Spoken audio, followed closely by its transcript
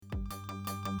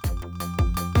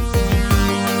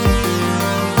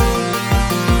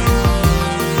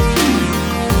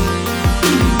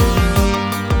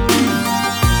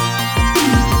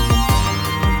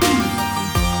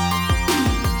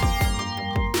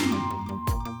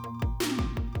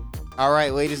All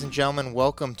right, ladies and gentlemen,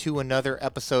 welcome to another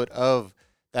episode of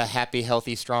the Happy,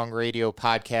 Healthy, Strong Radio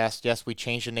podcast. Yes, we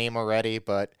changed the name already,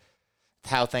 but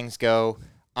how things go.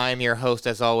 I'm your host,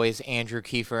 as always, Andrew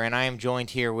Kiefer, and I am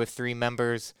joined here with three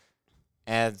members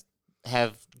as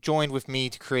have joined with me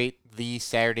to create the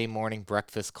Saturday Morning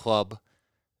Breakfast Club.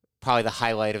 Probably the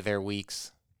highlight of their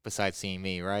weeks, besides seeing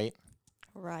me, right?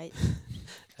 Right.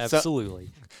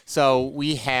 Absolutely. So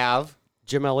we have...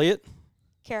 Jim Elliott.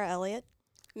 Kara Elliott.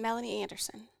 Melanie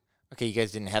Anderson. Okay, you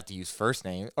guys didn't have to use first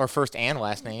name or first and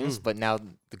last names, but now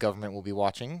the government will be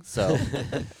watching. So,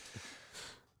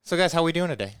 so guys, how are we doing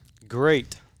today?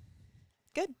 Great.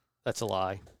 Good. That's a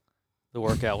lie. The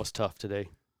workout was tough today.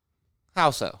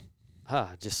 How so?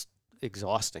 Just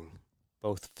exhausting.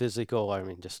 Both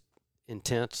physical, just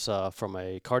intense from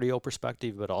a cardio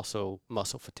perspective, but also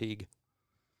muscle fatigue.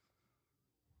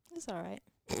 It's all right.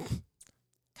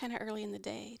 Kind of early in the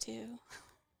day, too.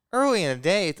 Early in the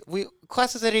day,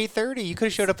 class is at 8:30. You could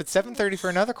have showed up at 7:30 for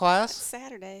another It's class.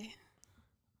 Saturday.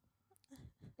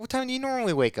 What time do you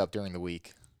normally wake up during the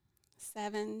week?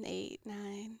 7, 8,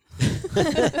 9.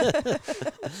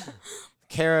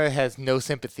 Kara has no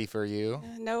sympathy for you.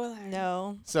 No alarm.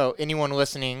 No. So anyone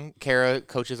listening, Kara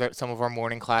coaches at some of our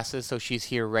morning classes, so she's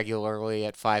here regularly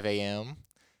at 5 a.m.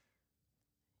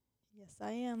 Yes,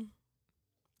 I am.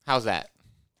 How's that?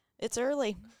 It's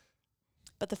early.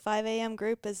 But the 5 a.m.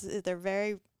 group, they're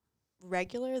very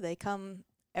regular. They come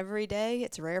every day.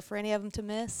 It's rare for any of them to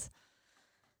miss.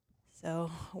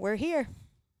 So we're here.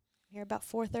 Here about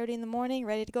 4:30 in the morning,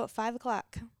 ready to go at 5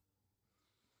 o'clock.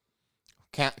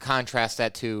 Contrast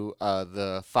that to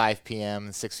the 5 p.m.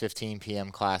 and 6:15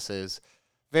 p.m. classes.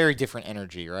 Very different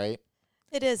energy, right?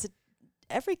 It is.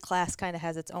 Every class kind of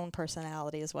has its own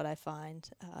personality is what I find.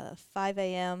 5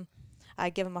 a.m., I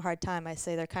give them a hard time. I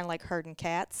say they're kind of like herding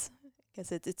cats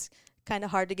because it's kind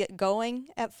of hard to get going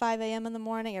at 5 a.m. in the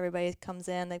morning. Everybody comes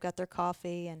in, they've got their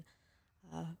coffee, and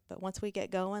but once we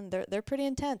get going, they're pretty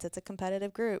intense. It's a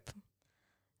competitive group.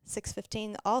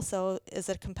 6:15 also is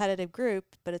a competitive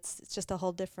group, but it's just a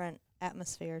whole different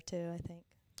atmosphere too, I think.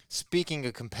 Speaking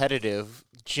of competitive,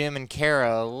 Jim and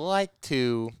Kara like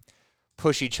to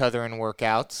push each other in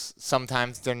workouts.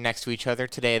 Sometimes they're next to each other.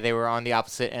 Today they were on the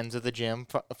opposite ends of the gym,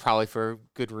 probably for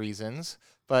good reasons.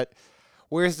 But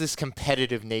where's this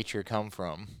competitive nature come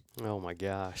from? Oh, my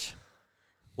gosh.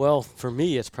 Well, for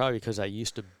me, it's probably because I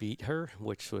used to beat her,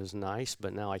 which was nice,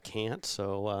 but now I can't.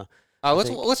 So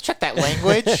let's check that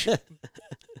language.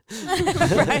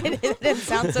 Right? It didn't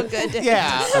sound so good. did it?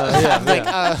 Yeah.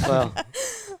 well,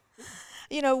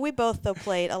 You know, we both, though,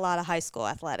 played a lot of high school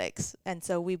athletics, and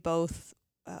so we both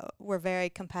were very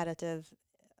competitive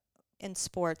in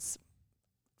sports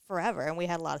forever, and we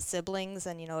had a lot of siblings,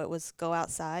 and, it was go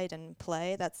outside and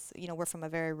play. That's, we're from a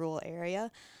very rural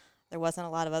area. There wasn't a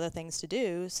lot of other things to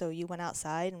do, so you went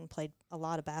outside and played a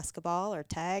lot of basketball or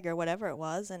tag or whatever it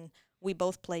was, and we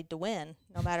both played to win,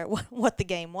 no matter what the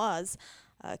game was.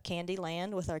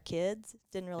 Candyland with our kids,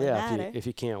 didn't really matter. if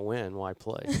you can't win, why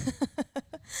play?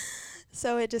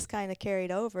 So it just kind of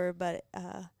carried over, but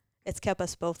it's kept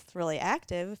us both really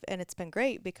active, and it's been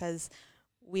great because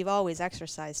we've always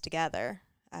exercised together.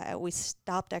 We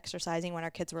stopped exercising when our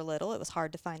kids were little. It was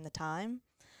hard to find the time,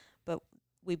 but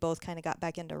we both kind of got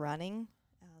back into running.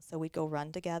 So we'd go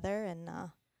run together, and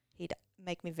he'd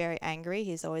make me very angry.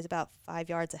 He's always about 5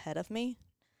 yards ahead of me,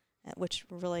 which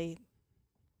really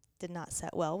did not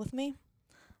set well with me.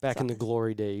 Back So in the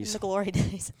glory in days. the glory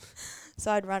days.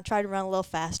 So I'd try to run a little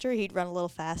faster. He'd run a little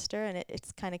faster, and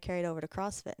it's kind of carried over to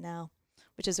CrossFit now,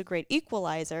 which is a great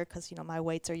equalizer because, my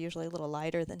weights are usually a little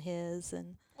lighter than his.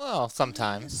 And Well,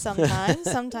 sometimes.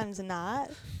 sometimes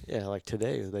not. Yeah, like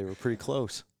today, they were pretty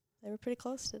close. They were pretty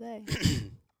close today.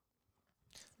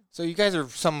 So you guys are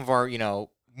some of our,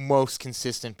 most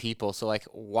consistent people. So,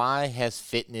 why has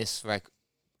fitness,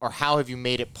 or how have you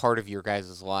made it part of your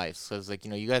guys' lives? Because,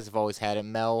 you guys have always had it.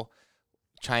 Mel,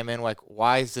 chime in,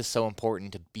 why is this so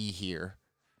important to be here?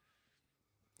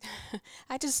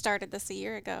 I just started this a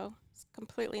year ago. It's a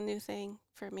completely new thing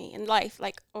for me in life,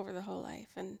 over the whole life.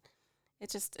 And it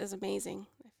just is amazing.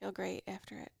 I feel great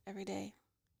after it every day.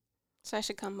 So I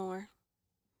should come more.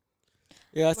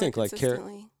 Yeah, I more think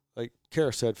consistently. like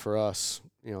Kara said, for us,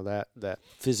 that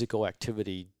physical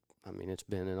activity, it's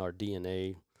been in our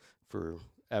DNA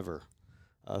forever.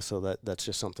 So that's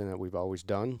just something that we've always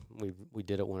done. We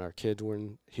did it when our kids were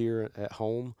here at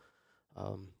home.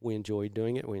 We enjoy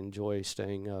doing it. We enjoy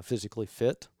staying physically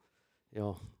fit.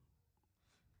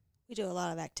 We do a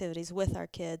lot of activities with our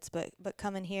kids, but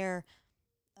coming here,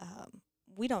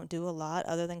 we don't do a lot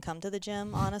other than come to the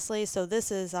gym, honestly. So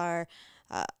this is our,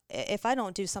 if I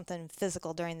don't do something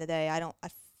physical during the day, I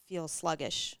feel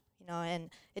sluggish, and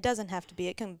it doesn't have to be,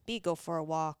 it can be go for a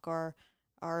walk or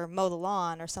mow the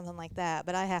lawn or something like that,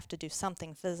 but I have to do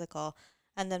something physical.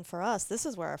 And then for us, this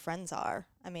is where our friends are.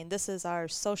 I mean, this is our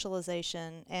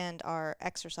socialization and our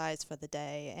exercise for the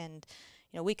day. And,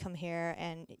 we come here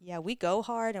and, we go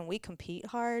hard and we compete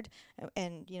hard.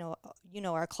 And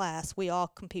our class, we all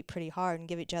compete pretty hard and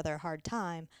give each other a hard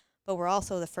time. But we're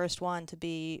also the first one to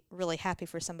be really happy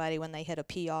for somebody when they hit a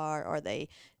PR or they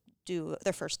do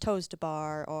their first toes to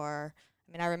bar. Or,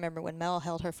 I remember when Mel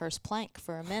held her first plank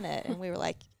for a minute and we were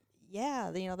like,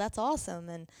 yeah, that's awesome.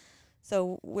 And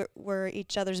so we're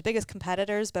each other's biggest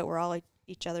competitors, but we're all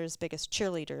each other's biggest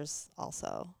cheerleaders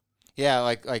also. Yeah,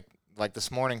 like this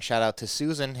morning, shout out to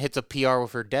Susan, hits a PR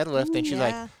with her deadlift, and she's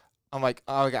like, I'm like,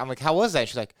 how was that?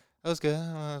 She's like, that was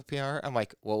good, PR. I'm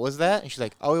like, what was that? And she's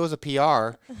like, oh, it was a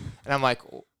PR. And I'm like,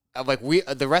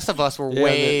 the rest of us were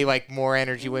way more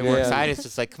energy, way more excited. It's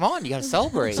just like, come on, you gotta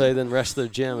celebrate. So then the rest of the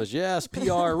gym is, yes,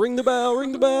 PR, ring the bell,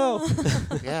 ring the bell.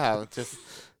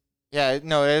 Yeah,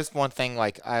 no, it is one thing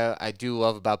I do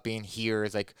love about being here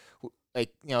is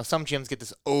some gyms get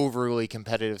this overly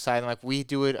competitive side, and we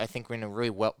do it, I think we're in a really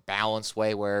well balanced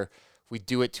way where we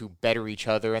do it to better each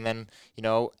other, and then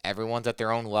everyone's at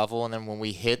their own level, and then when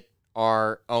we hit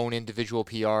our own individual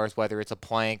PRs, whether it's a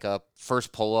plank, a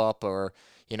first pull up, or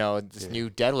this new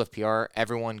deadlift PR,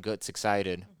 everyone gets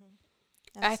excited.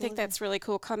 I think that's really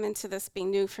cool coming to this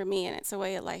being new for me, and it's a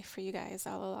way of life for you guys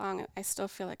all along. I still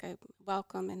feel like I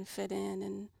welcome and fit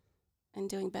in and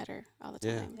doing better all the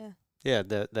time. Yeah,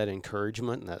 that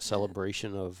encouragement and that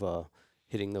celebration of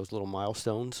hitting those little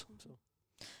milestones. So.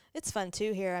 It's fun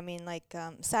too here.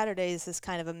 Saturdays is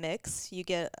kind of a mix. You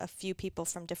get a few people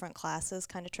from different classes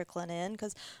kind of trickling in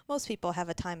because most people have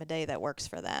a time of day that works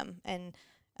for them. And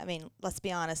let's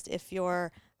be honest, if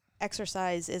your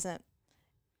exercise isn't,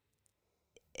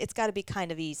 it's got to be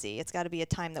kind of easy. It's got to be a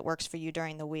time that works for you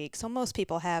during the week. So most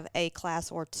people have a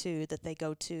class or two that they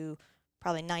go to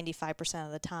probably 95%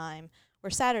 of the time,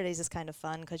 where Saturdays is kind of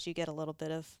fun because you get a little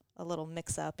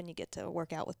mix up and you get to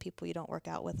work out with people you don't work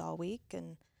out with all week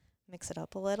and mix it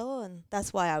up a little. And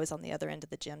that's why I was on the other end of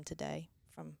the gym today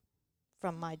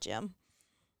from my gym.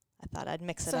 I thought I'd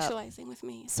mix it up. Socializing with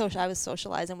me. I was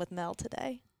socializing with Mel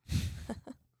today.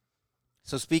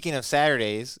 So speaking of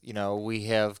Saturdays, we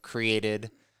have created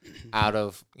out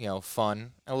of,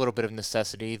 fun, a little bit of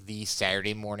necessity, the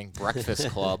Saturday morning breakfast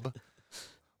club,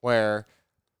 where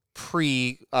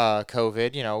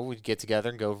pre-COVID, we'd get together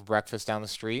and go for breakfast down the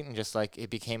street, and just it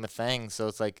became a thing. So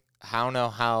it's I don't know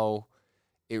how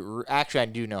actually, I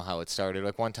do know how it started.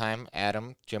 One time,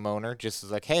 Adam, gym owner, just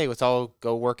was like, hey, let's all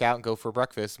go work out and go for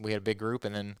breakfast. And we had a big group,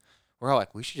 and then we're all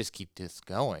like, we should just keep this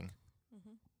going.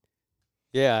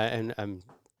 Yeah, and I'm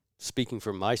speaking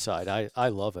from my side. I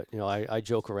love it. I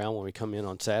joke around when we come in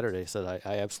on Saturdays that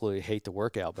I absolutely hate the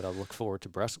workout, but I look forward to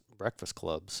breakfast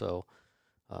club. So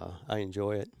I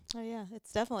enjoy it. Oh yeah,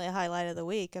 it's definitely a highlight of the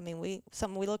week.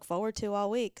 Something we look forward to all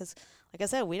week because, like I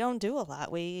said, we don't do a lot.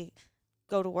 We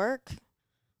go to work,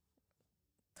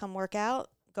 come work out,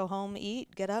 go home,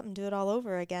 eat, get up, and do it all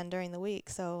over again during the week.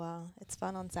 So it's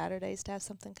fun on Saturdays to have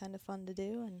something kind of fun to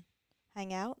do and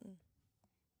hang out. And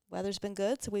weather's been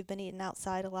good, so we've been eating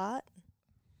outside a lot.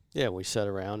 Yeah, we sit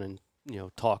around and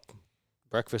talk.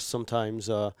 Breakfast sometimes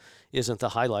isn't the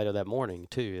highlight of that morning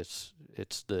too.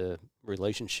 It's the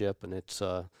relationship, and it's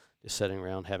just sitting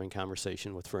around having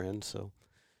conversation with friends. So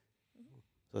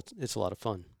it's a lot of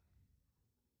fun,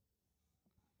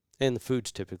 and the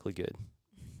food's typically good.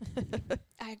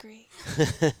 I agree.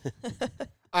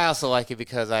 I also like it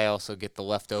because I also get the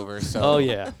leftovers. So oh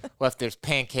yeah, if there's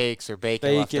pancakes or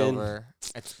bacon left over,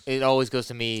 it always goes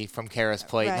to me from Kara's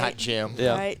plate, not Jim.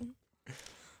 Yeah. Right.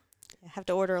 I have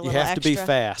to order a little extra. You have extra. to be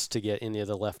fast to get any of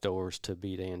the leftovers to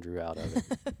beat Andrew out of it.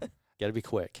 Got to be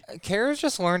quick. Kara's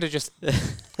just learned to just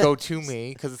go to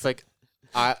me because it's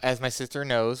as my sister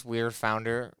knows, we're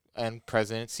founder and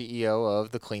president, CEO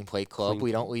of the Clean Plate Club.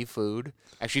 We don't leave food.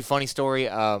 Actually, funny story.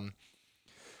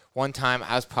 One time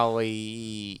I was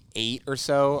probably 8 or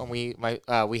so, and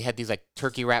we had these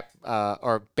turkey wrap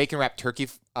or bacon wrapped turkey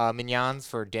mignons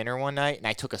for dinner one night, and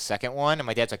I took a second one, and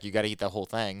my dad's like, "You got to eat the whole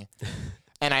thing,"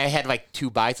 and I had 2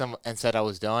 bites and said I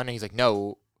was done, and he's like,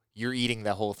 "No, you're eating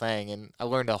the whole thing," and I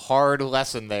learned a hard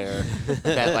lesson there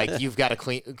that you've got to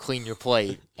clean your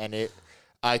plate, and it.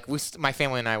 My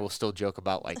family and I will still joke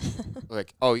about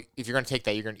oh, if you're gonna take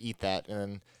that, you're gonna eat that, and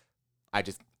then I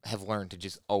just have learned to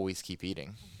just always keep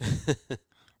eating.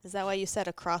 Is that why you sit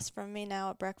across from me now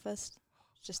at breakfast?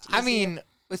 Just easier? I mean,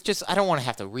 it's just I don't want to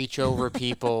have to reach over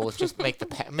people. Let's just make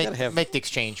the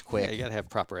exchange quick. Yeah, you got to have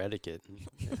proper etiquette.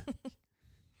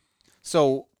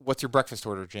 So what's your breakfast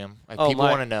order, Jim? Like Oh, people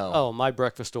my- want to know. Oh, my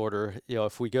breakfast order.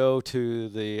 If we go to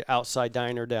the outside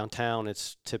diner downtown,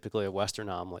 it's typically a Western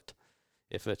omelet.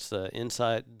 If it's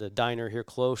the diner here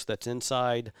close that's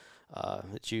inside,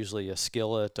 it's usually a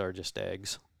skillet or just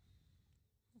eggs.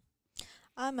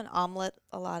 I'm an omelet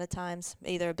a lot of times,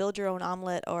 either build your own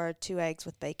omelet or 2 eggs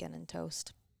with bacon and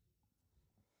toast.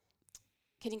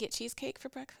 Can you get cheesecake for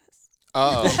breakfast?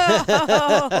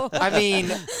 Uh-oh. I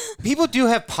mean, people do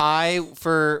have pie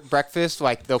for breakfast.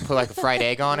 Like, they'll put, like, a fried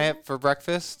egg on it for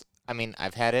breakfast. I mean,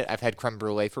 I've had it. I've had creme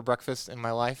brulee for breakfast in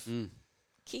my life.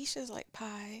 Quiche is like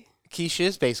pie. Quiche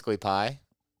is basically pie,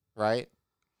 right?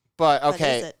 But,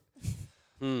 okay. What is it?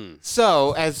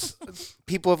 So, as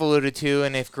people have alluded to,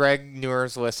 and if Greg Newer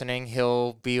is listening,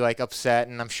 he'll be, like, upset,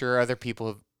 and I'm sure other people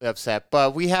have upset.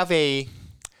 But we have a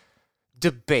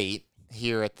debate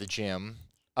here at the gym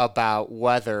about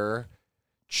whether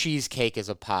cheesecake is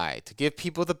a pie. To give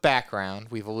people the background,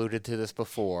 we've alluded to this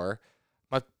before.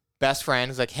 My best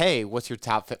friend is like, "Hey, what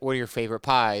are your favorite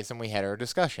pies?" And we had our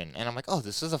discussion. And I'm like, "Oh,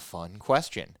 this is a fun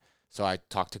question." So I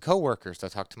talked to coworkers, I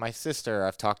talked to my sister,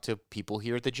 I've talked to people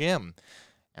here at the gym,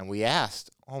 and we asked,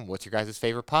 "Oh, what's your guys'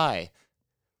 favorite pie?"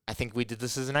 I think we did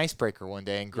this as an icebreaker one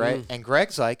day, and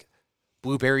Greg's like,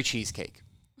 "Blueberry cheesecake."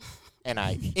 And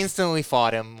I instantly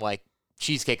fought him like,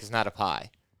 cheesecake is not a pie.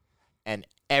 And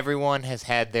everyone has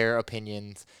had their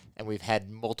opinions, and we've had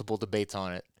multiple debates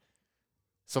on it.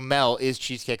 So, Mel, is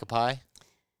cheesecake a pie?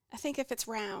 I think if it's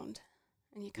round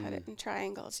and you cut it in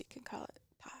triangles, you can call it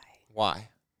pie. Why?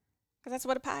 Because that's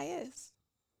what a pie is.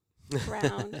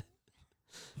 Round.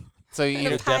 So And you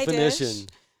a know, pie definition. dish,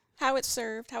 how it's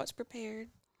served, how it's prepared.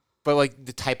 but like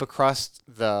the type of crust,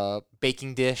 the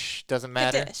baking dish doesn't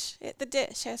matter. The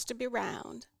dish has to be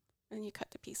round, and you cut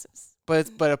the pieces. But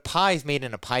a pie is made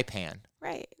in a pie pan.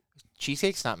 Right.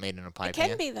 Cheesecake's not made in a pie It pan.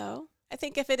 can be though. I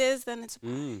think if it is, then it's a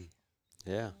pie.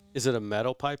 Yeah. Is it a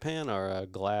metal pie pan or a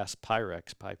glass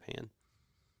Pyrex pie pan?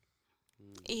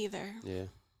 Either. Yeah.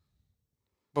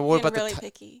 But what Being about really the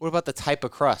picky. what about the type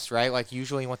of crust, right? Like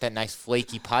usually you want that nice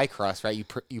flaky pie crust, right?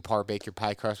 You par bake your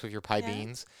pie crust with your pie Yeah.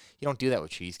 beans. You don't do that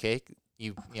with cheesecake.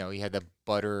 You had the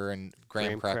butter and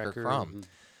graham cracker crumb.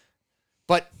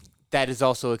 But that is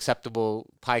also acceptable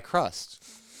pie crust.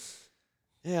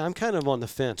 Yeah, I'm kind of on the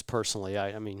fence personally.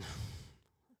 I mean,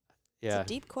 yeah,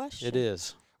 It's a deep question. it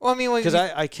is. Well, I mean, like, Because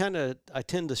I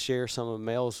tend to share some of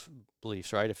Mel's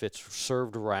beliefs, right? If it's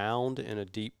served round in a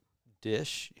deep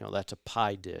dish, that's a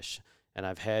pie dish. And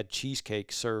I've had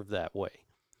cheesecake served that way.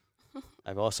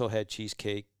 I've also had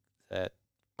cheesecake that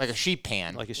like a sheet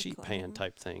pan. like a sheet pan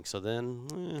type thing. So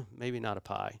then maybe not a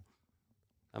pie.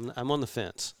 I'm on the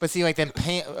fence. But see, like then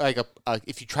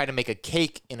if you try to make a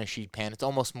cake in a sheet pan, it's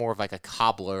almost more of like a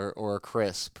cobbler or a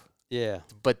crisp. Yeah,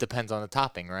 But depends on the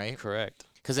topping, right? correct.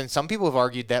 Because then some people have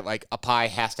argued that like a pie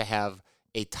has to have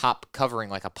a top covering,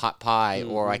 like a pot pie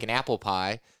or like an apple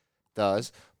pie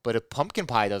does, but a pumpkin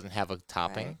pie doesn't have a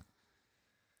topping. Right.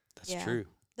 That's Yeah. true.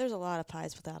 There's a lot of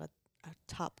pies without a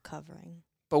top covering.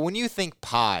 But when you think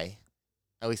pie,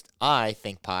 at least I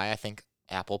think pie, I think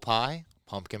apple pie,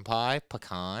 pumpkin pie,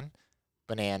 pecan,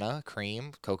 banana,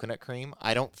 cream, coconut cream.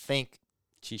 I don't think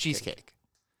cheesecake.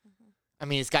 I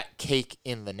mean, it's got cake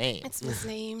in the name. It's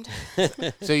misnamed.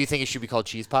 So you think it should be called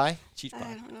cheese pie? Cheese I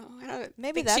pie. don't know. I don't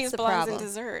Maybe think that's cheese the belongs problem. in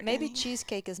dessert. Maybe anyway.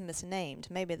 cheesecake is misnamed.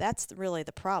 Maybe that's really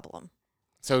the problem.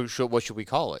 So what should we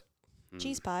call it?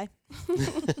 Cheese pie.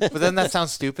 But then that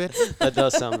sounds stupid. That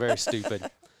does sound very stupid.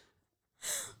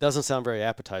 Doesn't sound very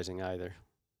appetizing either.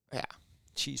 Yeah.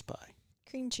 Cheese pie.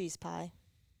 Cream cheese pie.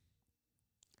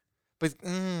 But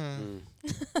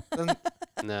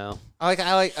No.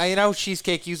 I know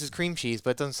cheesecake uses cream cheese,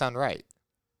 but it doesn't sound right.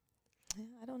 Yeah,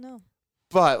 I don't know.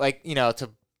 But like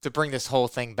to bring this whole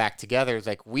thing back together, it's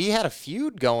like we had a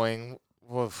feud going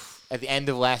at the end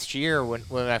of last year when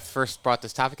I first brought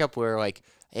this topic up, where like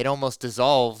it almost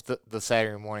dissolved the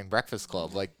Saturday morning breakfast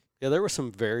club. Like, Yeah, there were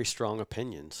some very strong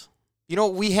opinions.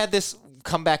 we had this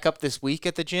come back up this week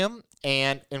at the gym,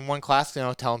 and in one class,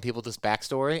 telling people this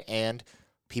backstory, and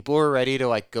people were ready to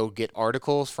like go get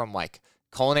articles from like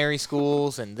culinary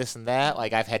schools and this and that.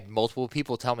 Like I've had multiple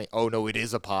people tell me, "Oh no, it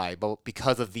is a pie," but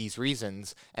because of these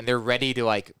reasons, and they're ready to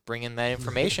like bring in that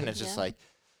information. It's just Yeah. like,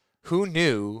 who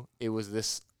knew it was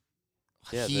this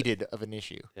Yeah, heated of an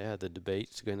issue? Yeah, the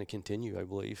debate's going to continue, I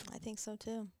believe. I think so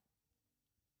too.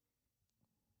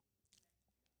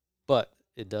 But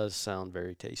it does sound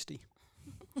very tasty.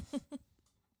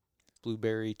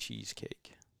 Blueberry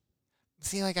cheesecake.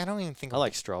 See, like I don't even think I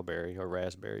like strawberry or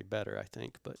raspberry better, I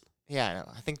think, but Yeah,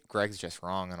 I think Greg's just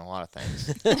wrong on a lot of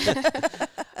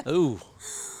things. ooh.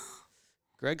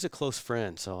 Greg's a close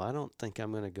friend, so I don't think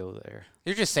I'm going to go there.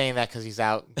 You're just saying that because he's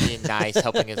out being nice,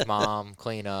 helping his mom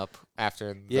clean up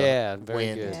after the Yeah, very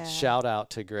wind. good. Yeah. Shout out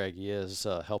to Greg. He is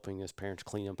helping his parents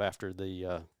clean up after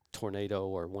the tornado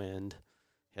or wind.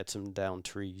 Had some downed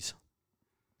trees.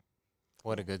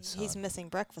 What a good son. He's missing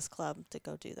Breakfast Club to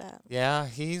go do that. Yeah,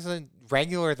 he's a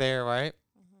regular there, right?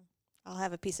 I'll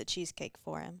have a piece of cheesecake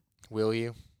for him. Will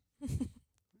you?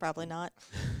 Probably not.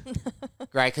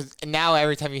 Right, because now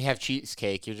every time you have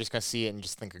cheesecake, you're just going to see it and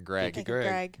just think of Greg. Think Think of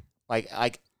Greg.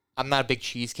 Like I'm not a big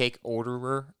cheesecake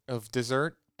orderer of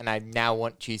dessert, and I now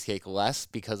want cheesecake less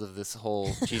because of this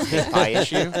whole cheesecake pie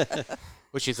issue,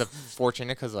 which is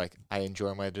unfortunate because like I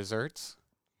enjoy my desserts,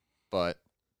 but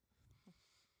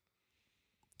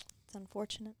It's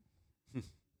unfortunate.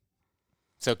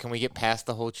 so can we get past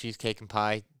the whole cheesecake and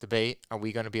pie debate? Are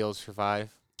we going to be able to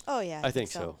survive? Oh, yeah. I think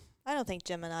so. I don't think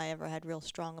Jim and I ever had real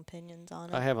strong opinions on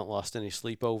it. I haven't lost any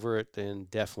sleep over it,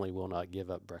 and definitely will not give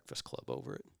up Breakfast Club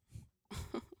over it.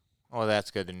 Oh,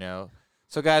 that's good to know.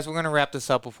 So, guys, we're going to wrap this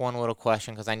up with one little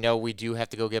question because I know we do have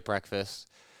to go get breakfast.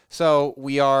 So,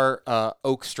 we are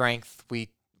Oak Strength. We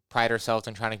pride ourselves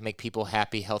in trying to make people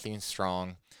happy, healthy, and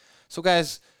strong. So,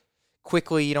 guys,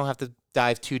 quickly, you don't have to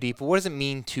dive too deep, but what does it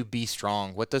mean to be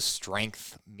strong? What does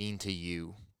strength mean to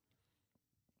you?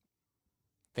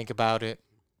 Think about it.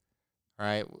 All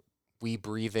right. We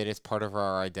breathe it as part of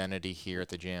our identity here at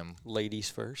the gym. Ladies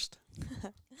first.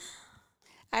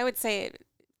 I would say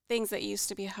things that used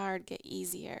to be hard get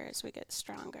easier as we get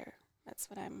stronger. That's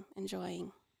what I'm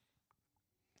enjoying.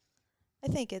 I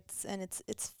think it's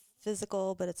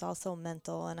physical, but it's also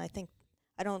mental, and I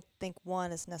don't think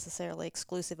one is necessarily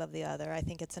exclusive of the other. I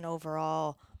think it's an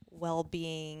overall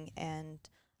well-being and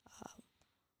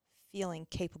feeling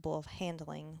capable of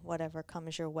handling whatever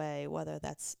comes your way, whether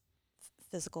that's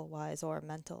physical-wise or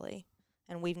mentally.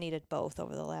 And we've needed both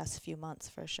over the last few months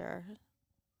for sure.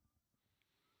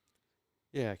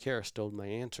 Yeah, Kara stole my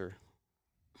answer.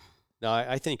 Now,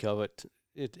 I think of it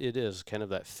is kind of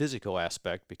that physical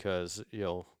aspect because,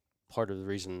 part of the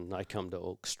reason I come to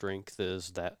Oak Strength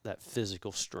is that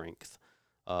physical strength,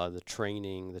 the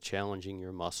training, the challenging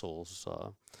your muscles,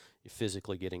 you're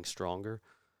physically getting stronger.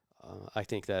 I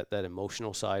think that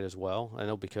emotional side as well. I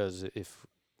know because if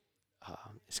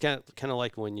it's kind of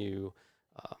like when you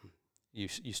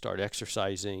start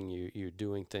exercising, you're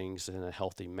doing things in a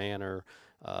healthy manner,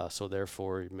 so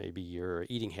therefore maybe your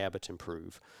eating habits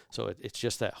improve. So it's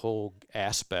just that whole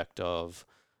aspect of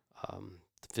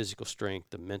the physical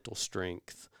strength, the mental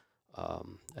strength,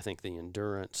 I think the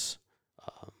endurance,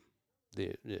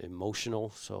 the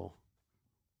emotional. So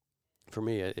for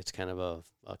me, it's kind of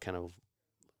a kind of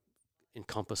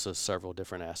encompasses several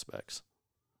different aspects.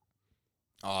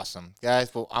 Awesome.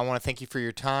 Guys, well, I want to thank you for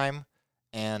your time,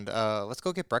 and let's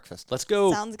go get breakfast. Let's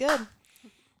go. Sounds good.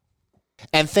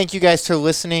 And thank you guys for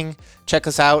listening. Check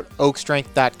us out,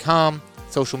 oakstrength.com,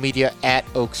 social media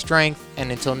 @oakstrength.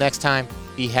 And until next time,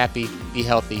 be happy, be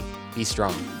healthy, be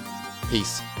strong.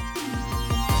 Peace.